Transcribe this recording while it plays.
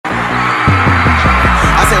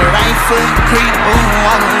foot creep, ooh,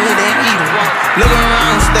 walking with that heater. Look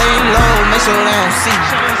around, stay low, make sure they don't see.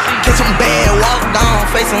 Catch them bad, walk down,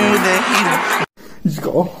 face them with that heater. He's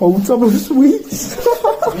got a whole tub of sweets.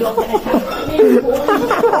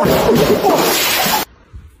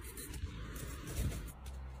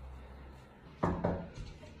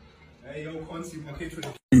 Hey, yo, Quincy, Paket für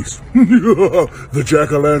The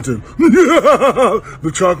jack-o'-lantern.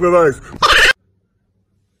 The chocolate ice.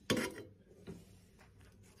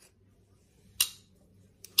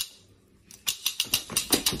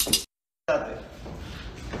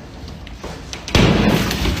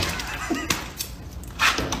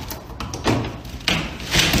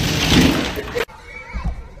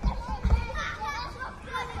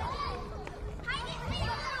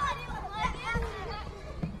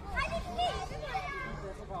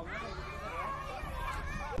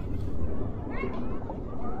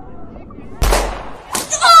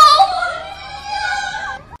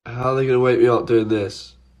 How are they going to wake me up doing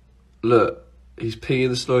this? Look, he's peeing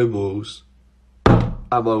the snowballs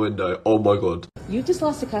at my window. Oh my god. You just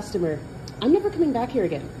lost a customer. I'm never coming back here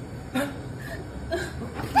again.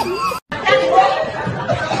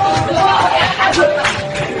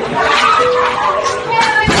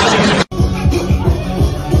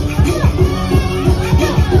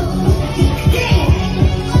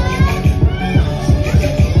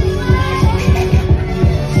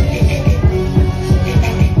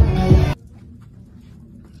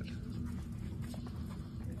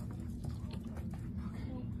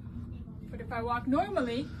 But if I walk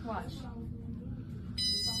normally, watch.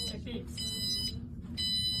 It beats.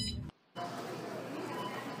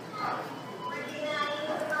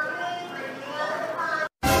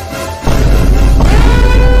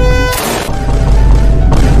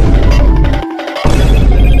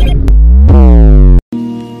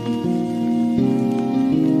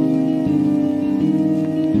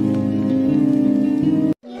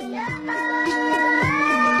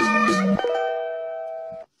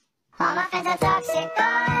 All my friends are toxic,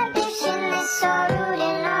 all ambitionless, so rude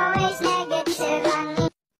and always negative.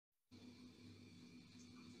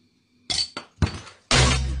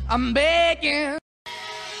 I'm begging.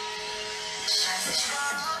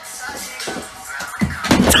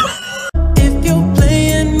 If you're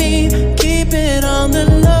playing me, keep it on the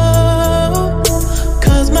low,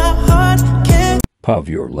 'cause my heart can't.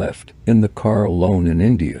 Paviour left in the car alone in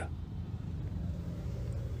India.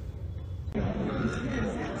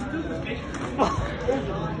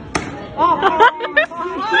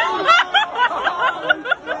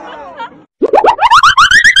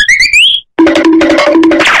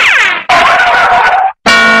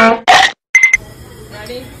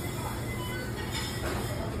 Ready?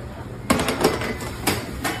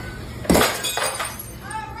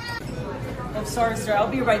 Oh, sorry, sir. I'll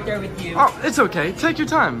be right there with you. Oh, it's okay. Take your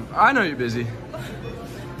time. I know you're busy.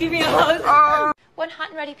 Give me a hug. One hot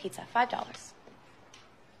and ready pizza, $5.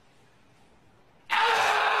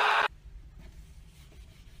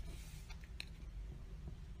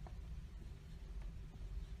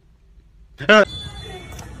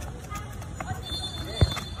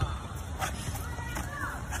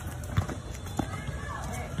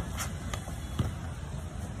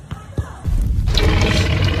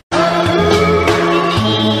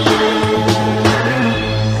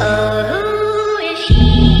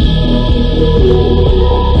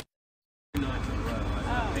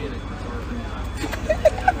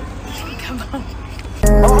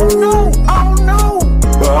 Oh no! Oh no!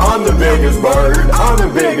 I'm the biggest bird. I'm the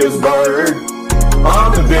biggest bird.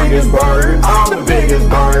 I'm the biggest bird. I'm the biggest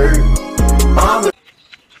bird. I'm the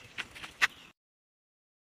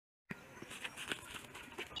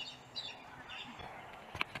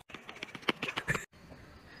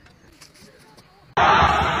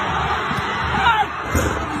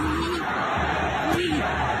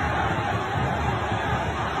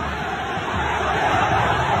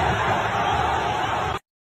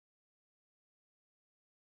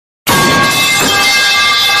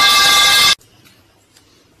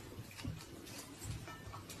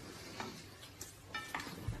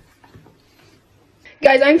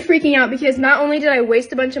Guys, I'm freaking out because not only did I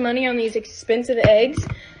waste a bunch of money on these expensive eggs,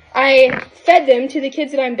 I fed them to the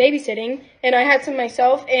kids that I'm babysitting, and I had some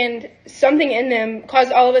myself, and something in them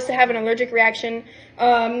caused all of us to have an allergic reaction.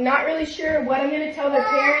 Not really sure what I'm going to tell their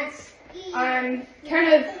parents. I'm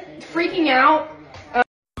kind of freaking out.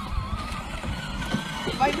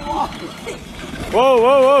 Whoa,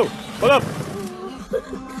 whoa, whoa! Hold up!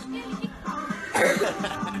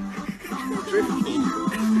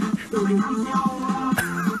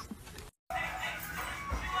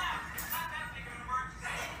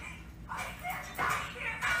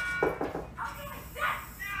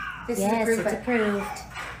 This is approved. It's approved.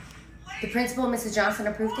 The principal, Mrs. Johnson,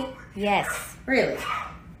 approved it? Yes. Really?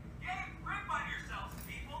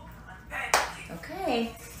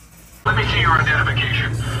 Okay. Let me see your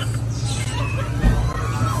identification.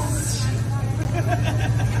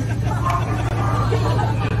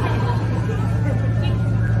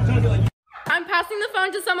 I'm passing the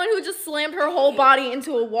phone to someone who just slammed her whole body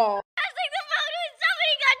into a wall. Passing the phone when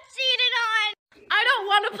somebody got cheated on. I don't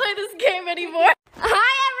want to play this game anymore. Hi,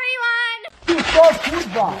 everyone. You fuck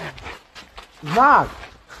football. Knock.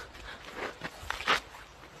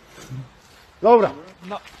 Dobra.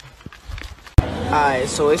 Alright,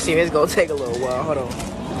 so it seems it's gonna take a little while. Hold on.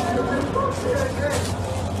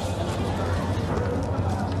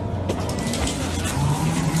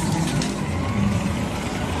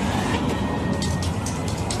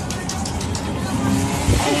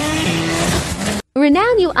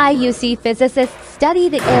 Renowned IUC physicists study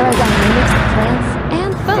the aerodynamics of plants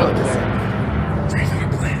and phones.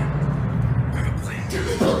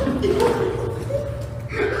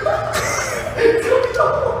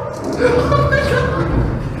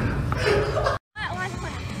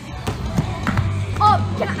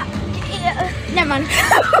 Never mind.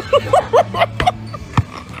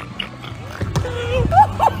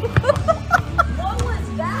 What was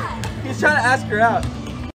that? He's trying to ask her out.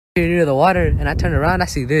 Near the water, and I turn around, I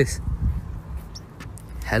see this.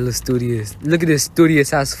 Hella studious. Look at this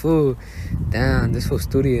studious ass fool. Damn, this fool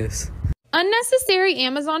studious. Unnecessary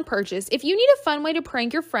Amazon purchase. If you need a fun way to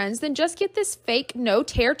prank your friends, then just get this fake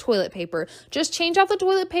no-tear toilet paper. Just change out the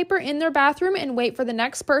toilet paper in their bathroom and wait for the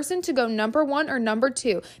next person to go number 1 or number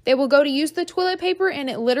 2. They will go to use the toilet paper and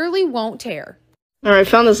it literally won't tear. Alright, I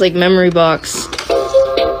found this like memory box.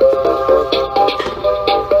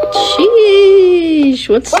 Sheesh,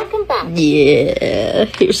 what's... Welcome back. Yeah,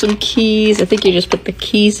 here's some keys. I think you just put the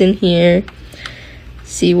keys in here.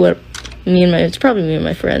 See what it's probably me and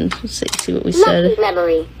my friend. Let's see what we said.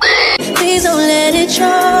 Memory. Please don't let it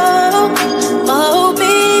show. Oh,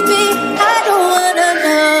 baby, I don't wanna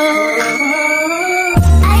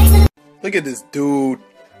know. Look at this dude.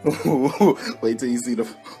 Wait till you see the.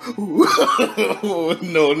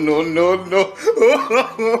 No, no, no, no.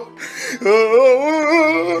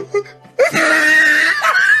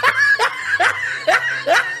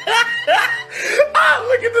 Ah,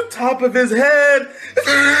 look at the top of his head.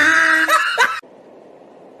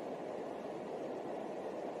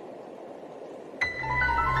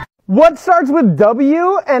 What starts with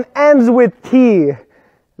W and ends with T?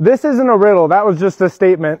 This isn't a riddle. That was just a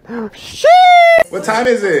statement. Shit! What time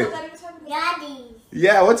is it? Daddy.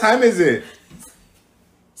 Yeah, what time is it?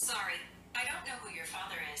 Sorry, I don't know who your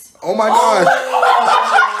father is. Oh my gosh.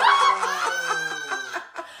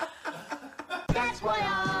 That's what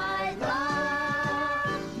I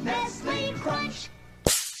love. Nestle Crunch.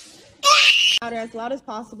 As loud as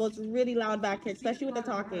possible. It's really loud back here, especially with the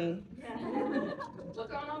talking. What's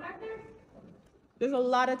going on back there? There's a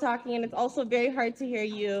lot of talking, and it's also very hard to hear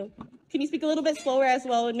you. Can you speak a little bit slower as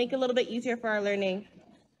well? It would make it a little bit easier for our learning.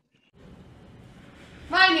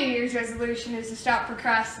 My New Year's resolution is to stop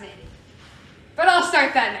procrastinating. But I'll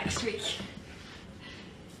start that next week.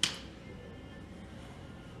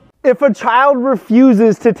 If a child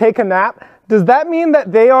refuses to take a nap, does that mean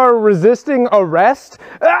that they are resisting arrest?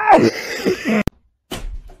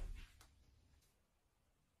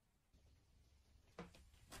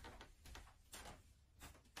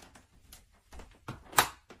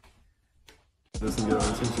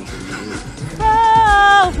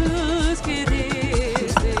 Oh, whose kid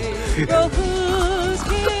is this? Oh, whose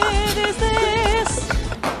kid is this?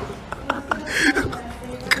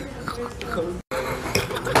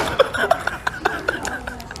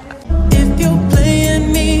 If you're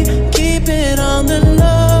playing me, keep it on the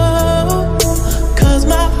low, 'cause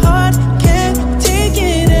my heart can't take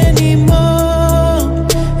it anymore.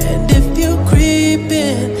 And if you're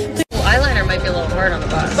creeping, Eyeliner might be a little hard on the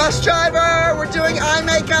bus. Bus driver, we're doing eye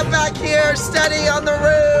makeup back here. Steady on the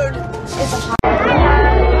road.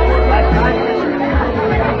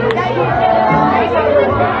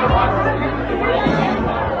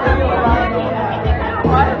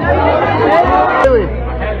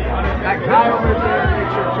 That guy over there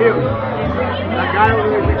thinks you're cute. That guy over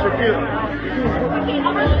there thinks you're cute.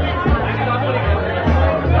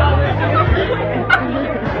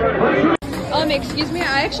 Excuse me,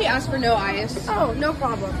 I actually asked for no ice. Oh, no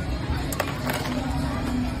problem.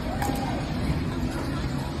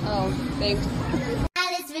 Oh, thanks.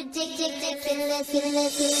 It's ridiculous.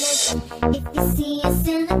 If you see us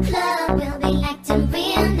in the club, we'll be acting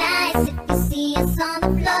real nice. If you see us on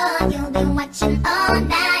the floor, you'll be watching all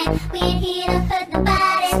night. We ain't here to hurt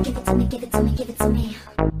nobody. So give it to me, give it to me, give it to me.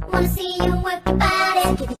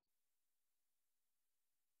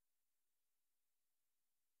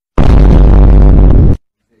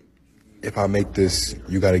 if I make this,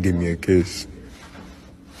 you gotta give me a kiss.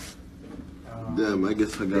 Damn, I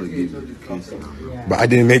guess I gotta give you a kiss now. But I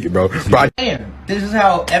didn't make it, bro. This is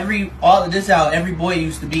how every boy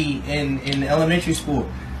used to be in elementary school.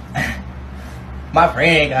 My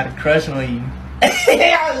friend got a crush on you.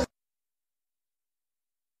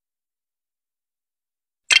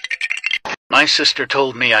 My sister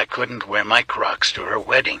told me I couldn't wear my Crocs to her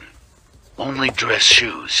wedding. Only dress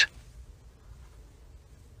shoes.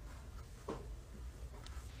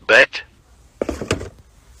 Bet?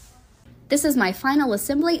 This is my final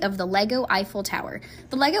assembly of the Lego Eiffel Tower.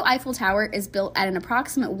 The Lego Eiffel Tower is built at an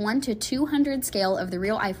approximate 1 to 200 scale of the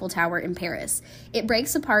real Eiffel Tower in Paris. It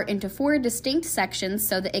breaks apart into 4 distinct sections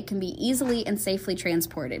so that it can be easily and safely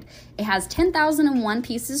transported. It has 10,001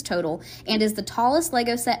 pieces total and is the tallest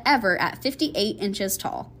Lego set ever at 58 inches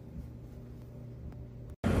tall.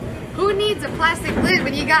 Who needs a plastic lid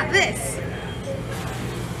when you got this?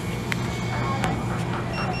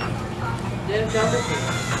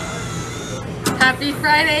 Happy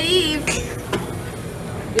Friday Eve!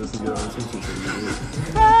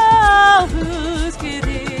 Oh, whose kid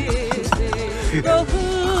is this? Oh,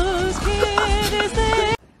 whose kid is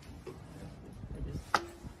this?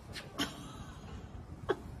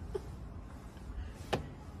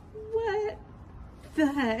 What the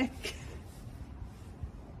heck?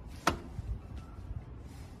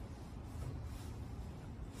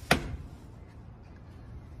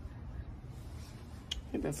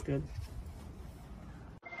 I think that's good.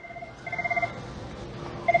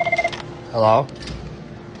 Hello?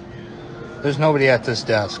 There's nobody at this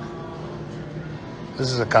desk. This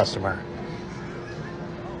is a customer.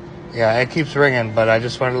 Yeah, it keeps ringing, but I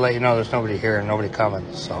just wanted to let you know there's nobody here and nobody coming,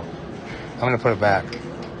 so I'm going to put it back.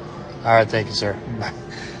 All right, thank you, sir. Bye.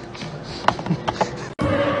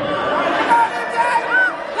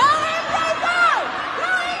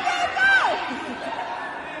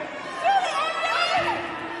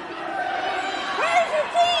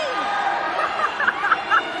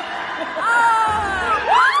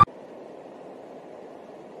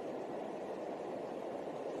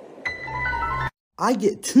 I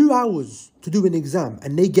get 2 hours to do an exam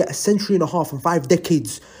and they get a century and a half and 5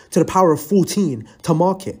 decades to the power of 14 to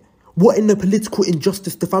mark it. What in the political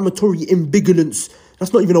injustice, defamatory imbigulance,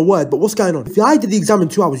 that's not even a word, but what's going on? If I did the exam in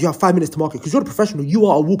 2 hours, you have 5 minutes to mark it because you're a professional, you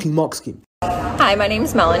are a walking mark scheme. Hi, my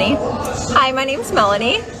name's Melanie. Hi, my name's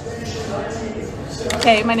Melanie.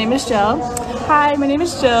 Hey, my name is Jill. Hi, my name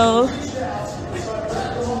is Jill.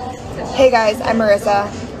 Hey guys, I'm Marissa.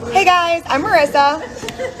 Hey guys, I'm Marissa.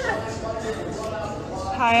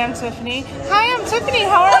 Hi, I'm Tiffany. Hi, I'm Tiffany.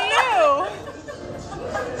 How are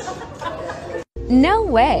you? No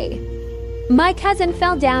way. My cousin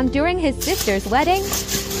fell down during his sister's wedding.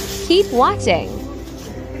 Keep watching.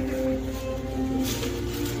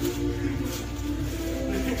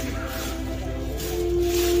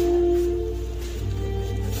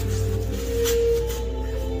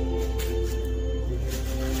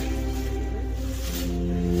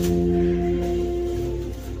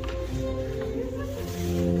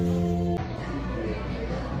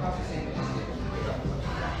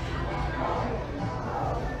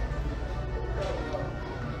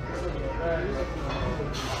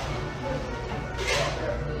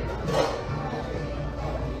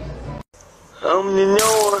 Open the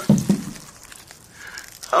door.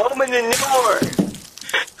 Open the door.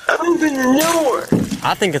 Open the door.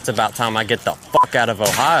 I think it's about time I get the fuck out of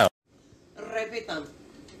Ohio. Repitan.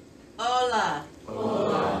 Hola.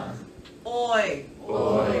 Hola. Hoy.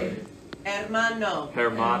 Hoy. Hermano.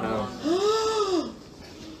 Hermano.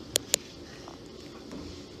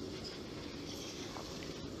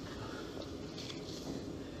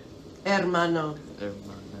 Hermano.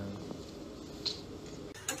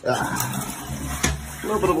 A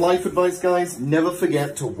little bit of life advice, guys. Never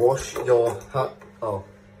forget to wash your hat. Oh.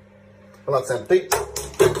 Well, that's empty.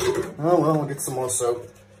 Oh, well, we'll get some more soap.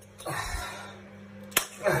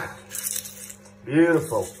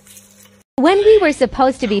 Beautiful. When we were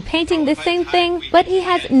supposed to be painting the same thing, but he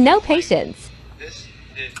has no patience. This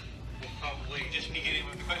is probably just beginning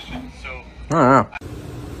with the question, so... I don't know.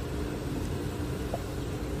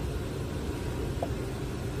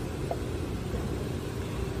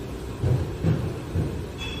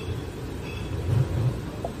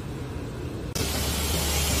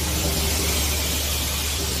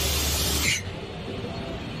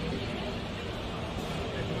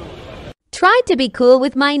 Tried to be cool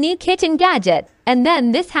with my new kitchen gadget, and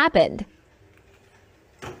then this happened.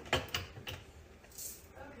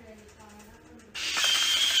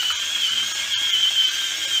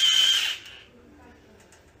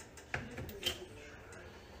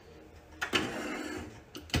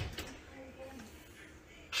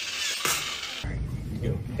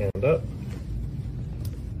 it up.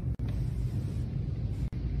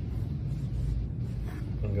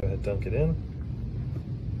 And go ahead, dunk it in.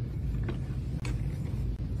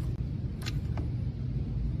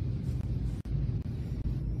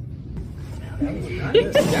 That was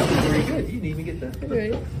nice. That was very good. You didn't even get that.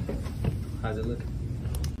 Right. How's it look?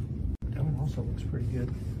 That one also looks pretty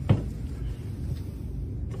good.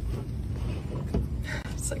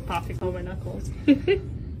 It's like popping all my knuckles.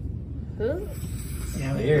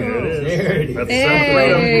 Yeah, there it is. There it is.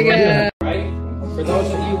 There you go. Right? For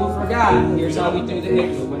those of you who forgot, here's how we do the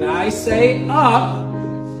igloo. When I say up,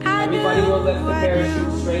 everybody will lift the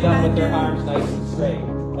parachute straight up with their arms nice and straight.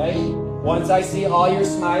 Okay? Once I see all your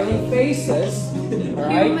smiling faces, all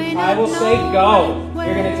right, I will say go.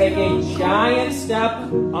 You're going to take a giant step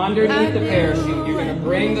underneath the parachute. You're going to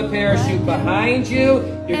bring the parachute behind you.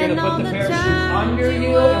 You're going to put the parachute under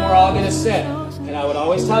you, and we're all going to sit. And I would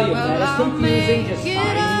always tell you, if that is confusing, just find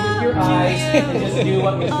me with your eyes and just do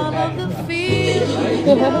what Mr. Patrick does.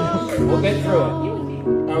 Right? We'll get through it.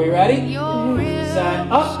 Are we ready?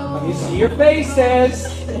 Set up. Let me see your faces.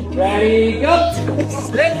 Ready, go.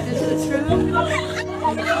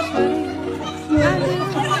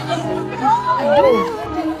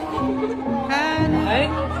 Right,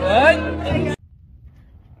 good.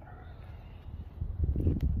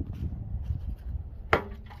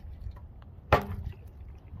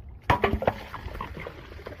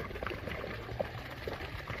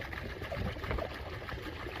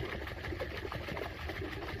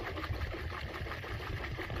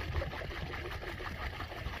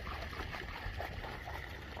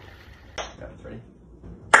 Ready?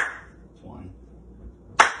 One.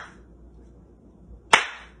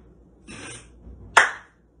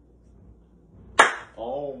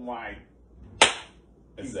 Oh my.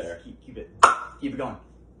 It's there. Keep it. Keep it going.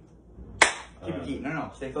 Keep.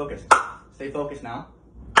 No. Stay focused. Stay focused now.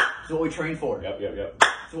 This is what we train for. Yep. This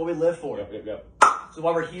is what we live for. Yep. This is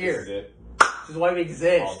why we're here. This is it. This is why we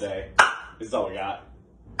exist. All day. This is all we got.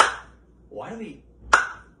 Why do we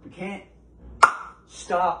can't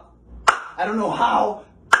stop. I don't know how.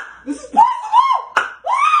 This is possible!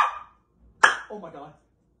 Oh my god.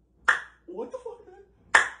 What the fuck, man?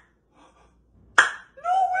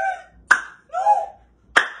 No way! No!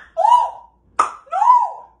 Oh!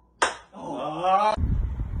 No!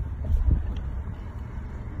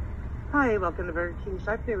 Hi, welcome to Burger King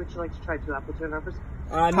Drive-Thru. Would you like to try 2 apple turnovers?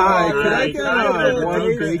 Hi, can I get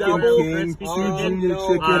one bacon king, 2 junior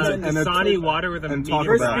chickens, and a Dasani water with a medium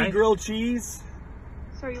crispy grilled cheese?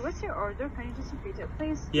 Sorry, what's your order? Can you just repeat it,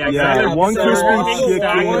 please? Yeah, 1 crispy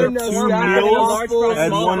chicken, 2 meals,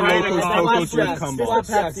 and 1 Locos Pocos red combo.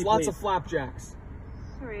 Lots of flapjacks.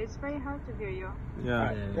 Sorry, it's very hard to hear you.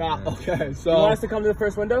 Yeah. Okay, so... You want us to come to the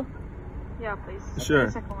first window? Yeah, please. Sure.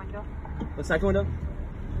 The second window. The second window?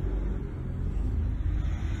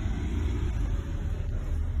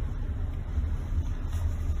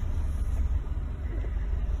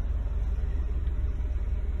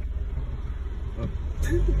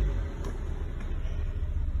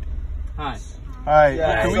 Hi.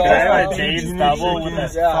 Yeah, can we so get I a Dave's double with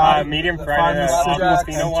a medium fried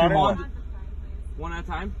Aquafina water? One at a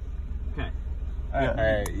time? Okay.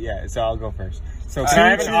 Alright, yeah, so I'll go first. So can I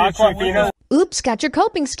have an Aquafina? Oops, got your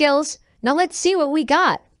coping skills. Now let's see what we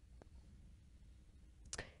got.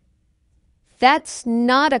 That's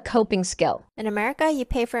not a coping skill. In America, you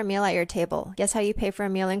pay for a meal at your table. Guess how you pay for a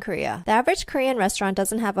meal in Korea? The average Korean restaurant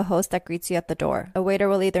doesn't have a host that greets you at the door. A waiter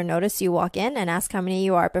will either notice you walk in and ask how many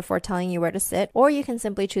you are before telling you where to sit, or you can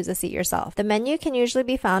simply choose a seat yourself. The menu can usually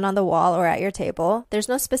be found on the wall or at your table. There's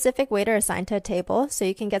no specific waiter assigned to a table, so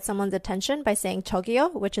you can get someone's attention by saying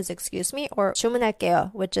저기요, which is excuse me, or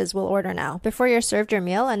주문할게요, which is we'll order now. Before you're served your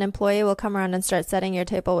meal, an employee will come around and start setting your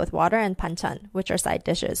table with water and banchan, which are side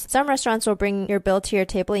dishes. Some restaurants will bring your bill to your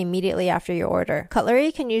table immediately after your order.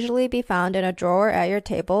 Cutlery can usually be found in a drawer at your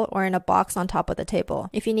table or in a box on top of the table.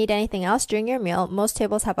 If you need anything else during your meal, most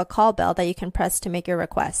tables have a call bell that you can press to make your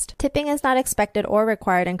request. Tipping is not expected or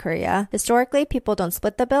required in Korea. Historically, people don't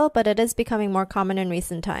split the bill, but it is becoming more common in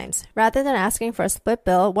recent times. Rather than asking for a split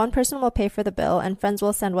bill, one person will pay for the bill and friends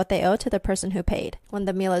will send what they owe to the person who paid. When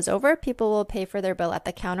the meal is over, people will pay for their bill at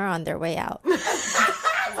the counter on their way out.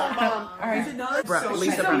 All right. So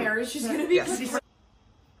Lisa she's married. She's gonna be. Yes.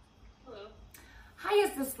 Hi,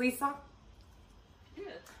 is this Lisa?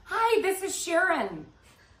 Hi, this is Sharon.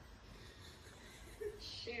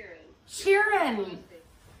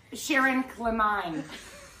 Sharon Clemine.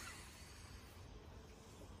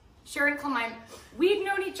 Sharon Clemine. We've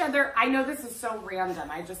known each other. I know this is so random.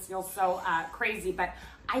 I just feel so crazy, but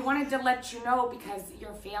I wanted to let you know because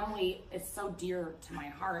your family is so dear to my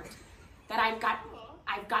heart that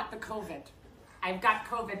I've got the COVID. I've got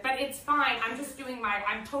COVID, but it's fine. I'm just doing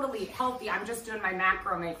I'm totally healthy. I'm just doing my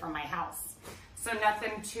macrame from my house. So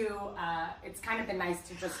nothing too, it's kind of been nice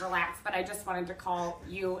to just relax, but I just wanted to call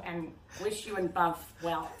you and wish you and Buff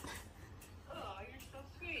well. Oh, you're so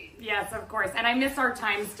sweet. Yes, of course. And I miss our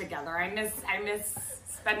times together. I miss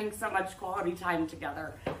spending so much quality time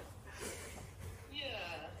together. Yeah,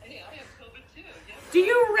 hey, I have COVID too. Yeah. Do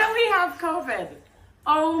you really have COVID?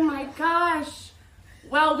 Oh my gosh.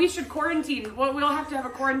 Well, we should quarantine. Well, we'll have to have a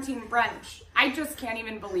quarantine brunch. I just can't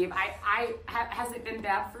even believe. Has it been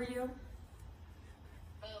bad for you?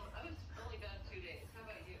 I was only bad 2 days. How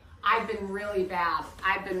about you? I've been really bad.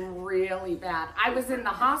 I've been really bad. I was in the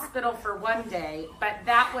hospital for 1 day, but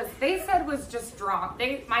they said was just drama.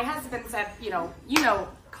 My husband said, you know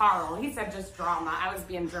Carl, he said just drama. I was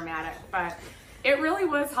being dramatic, but it really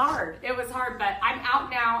was hard. It was hard, but I'm out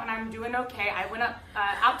now and I'm doing okay. I went up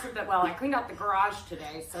out to I cleaned out the garage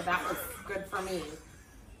today, so that was good for me.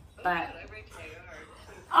 But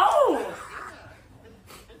oh,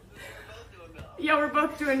 yeah, we're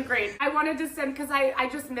both doing great. I wanted to send because I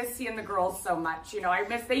just miss seeing the girls so much. You know,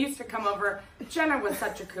 they used to come over. Jenna was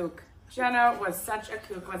such a kook. Jenna was such a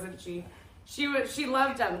kook, wasn't she? She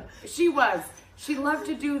loved them. She loved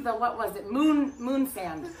to do the, what was it, moon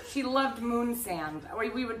sand. She loved moon sand.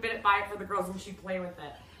 We would buy it for the girls and she'd play with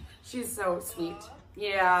it. She's so sweet.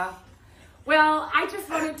 Yeah. Well, I just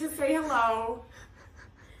wanted to say hello.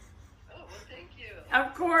 Oh, well, thank you.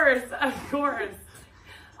 Of course, of course.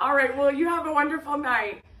 All right, well, you have a wonderful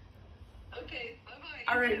night. Okay,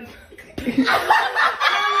 bye-bye. All right.